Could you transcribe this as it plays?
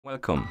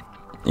Welcome.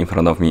 In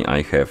front of me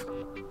I have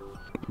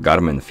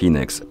GARMIN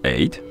Fenix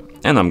 8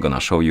 and I'm gonna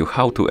show you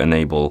how to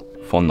enable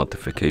phone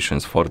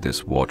notifications for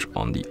this watch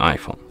on the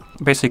iPhone.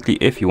 Basically,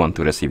 if you want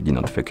to receive the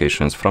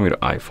notifications from your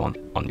iPhone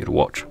on your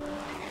watch.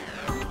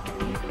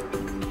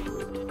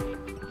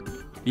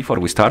 Before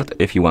we start,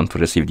 if you want to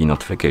receive the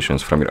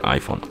notifications from your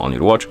iPhone on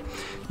your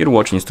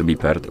watch needs to be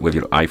paired with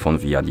your iPhone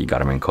via the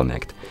Garmin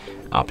Connect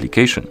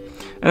application.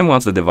 And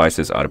once the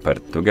devices are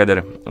paired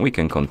together, we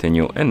can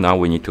continue, and now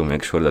we need to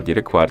make sure that the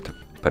required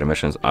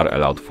permissions are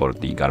allowed for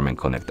the Garmin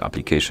Connect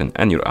application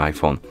and your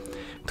iPhone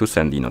to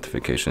send the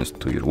notifications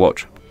to your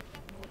watch.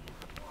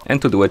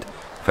 And to do it,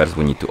 first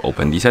we need to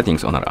open the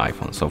settings on our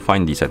iPhone. So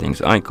find the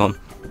settings icon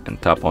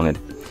and tap on it.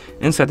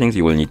 In settings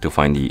you will need to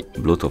find the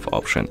Bluetooth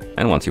option,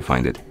 and once you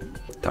find it,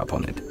 tap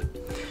on it.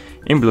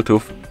 In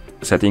Bluetooth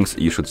settings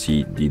you should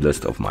see the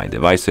list of my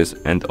devices,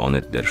 and on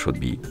it there should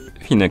be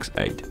Fenix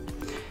 8.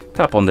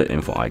 Tap on the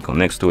info icon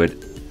next to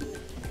it,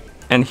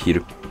 and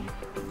here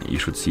you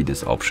should see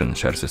this option,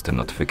 share system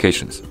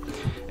notifications.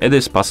 It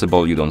is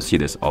possible you don't see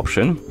this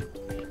option,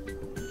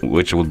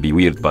 which would be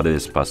weird, but it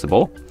is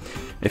possible.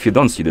 If you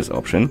don't see this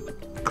option,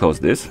 close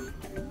this,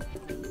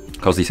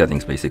 close the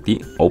settings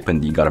basically,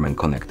 open the Garmin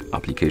Connect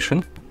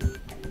application.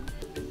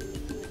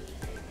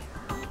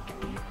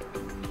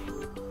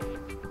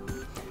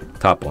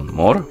 Tap on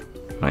more,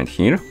 right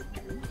here,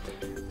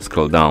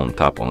 scroll down,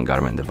 tap on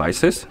Garmin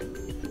devices.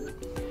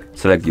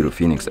 Select your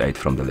Fenix 8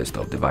 from the list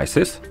of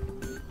devices.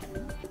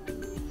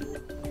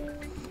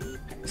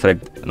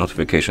 Select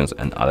notifications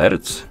and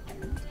alerts.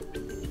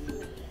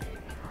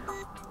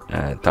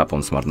 Tap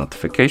on smart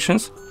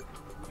notifications.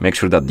 Make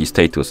sure that the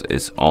status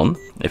is on.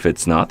 If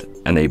it's not,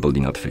 enable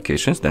the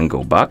notifications, then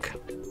go back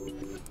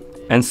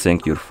and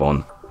sync your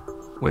phone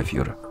with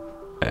your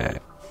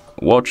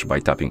watch by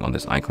tapping on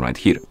this icon right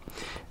here.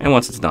 And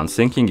once it's done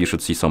syncing, you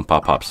should see some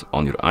pop-ups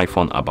on your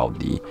iPhone about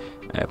the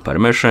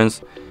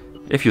permissions.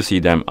 If you see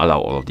them, allow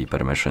all of the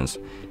permissions.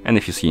 And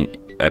if you see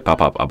a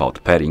pop-up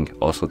about pairing,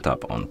 also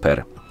tap on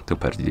pair to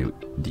pair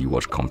the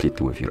watch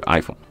completely with your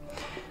iPhone.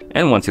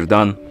 And once you're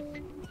done,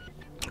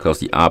 close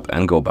the app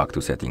and go back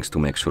to settings to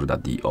make sure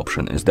that the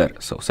option is there.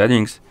 So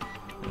settings,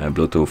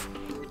 Bluetooth,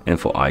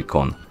 info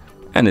icon,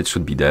 and it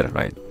should be there,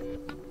 right?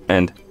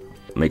 And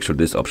make sure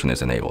this option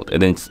is enabled.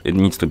 It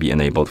needs to be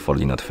enabled for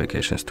the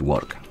notifications to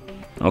work.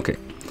 Okay,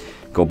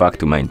 go back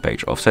to main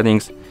page of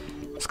settings.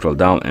 Scroll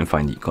down and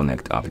find the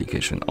Connect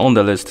application on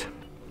the list.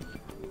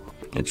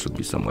 It should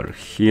be somewhere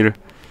here.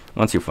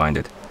 Once you find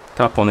it,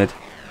 tap on it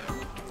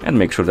and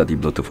make sure that the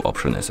Bluetooth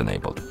option is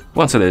enabled.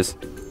 Once it is,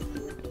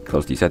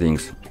 close the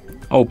settings,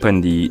 open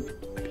the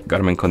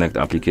Garmin Connect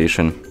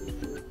application.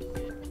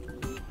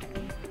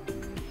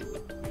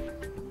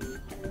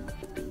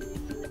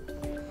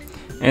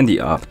 And the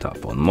app,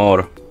 tap on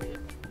more.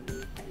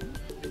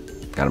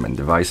 Garmin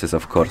devices,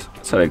 of course.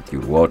 Select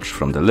your watch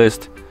from the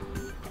list.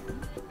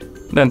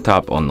 Then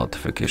tap on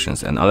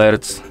notifications and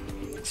alerts,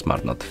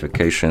 smart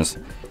notifications.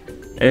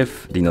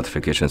 If the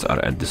notifications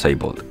are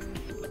disabled,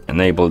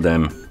 enable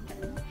them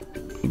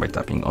by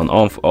tapping on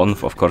on,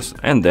 of course,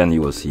 and then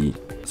you will see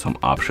some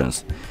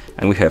options.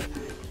 And we have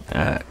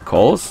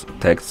calls,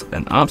 texts,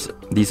 and apps.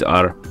 These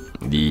are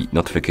the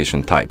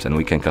notification types, and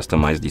we can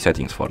customize the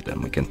settings for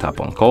them. We can tap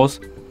on calls,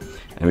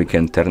 and we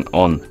can turn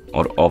on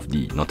or off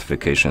the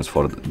notifications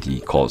for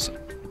the calls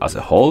as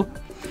a whole.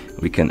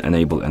 We can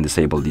enable and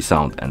disable the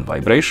sound and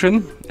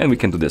vibration, and we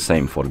can do the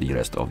same for the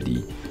rest of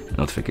the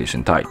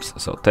notification types.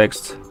 So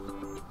text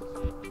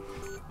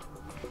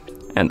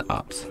and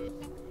apps.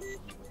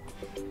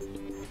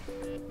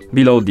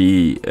 Below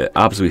the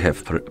apps we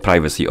have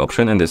privacy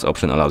option, and this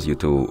option allows you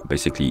to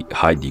basically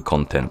hide the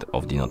content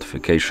of the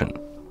notification.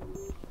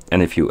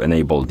 And if you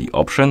enable the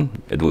option,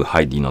 it will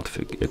hide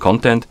the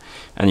content,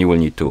 and you will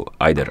need to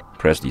either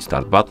press the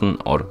start button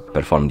or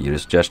perform the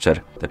wrist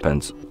gesture,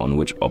 depends on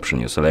which option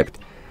you select,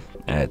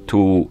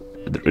 to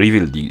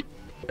reveal the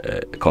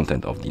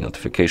content of the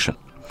notification.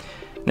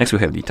 Next we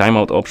have the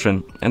timeout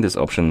option, and this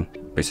option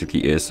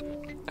basically is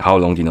how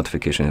long the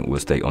notification will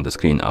stay on the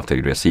screen after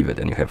you receive it,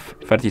 and you have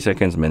 30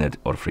 seconds, minute,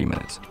 or 3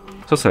 minutes.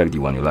 So select the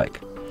one you like.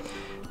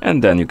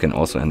 And then you can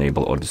also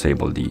enable or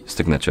disable the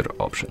signature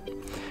option.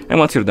 And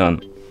once you're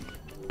done,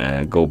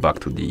 go back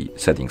to the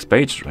settings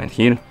page right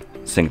here,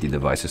 sync the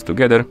devices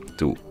together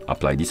to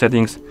apply the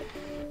settings,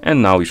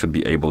 and now you should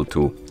be able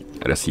to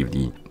receive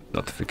the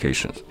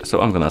notifications.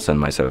 So I'm gonna send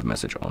myself a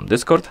message on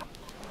Discord.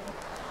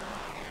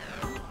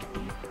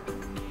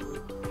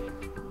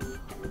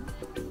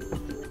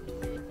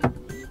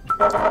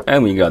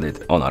 And we got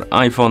it on our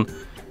iPhone,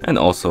 and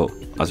also,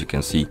 as you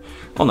can see,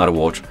 on our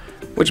watch,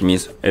 which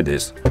means it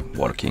is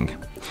working.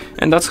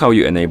 And that's how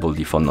you enable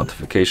the phone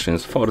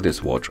notifications for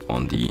this watch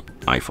on the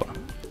iPhone.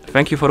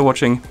 Thank you for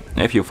watching.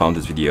 If you found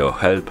this video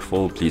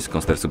helpful, please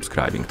consider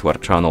subscribing to our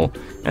channel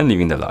and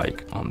leaving a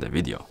like on the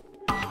video.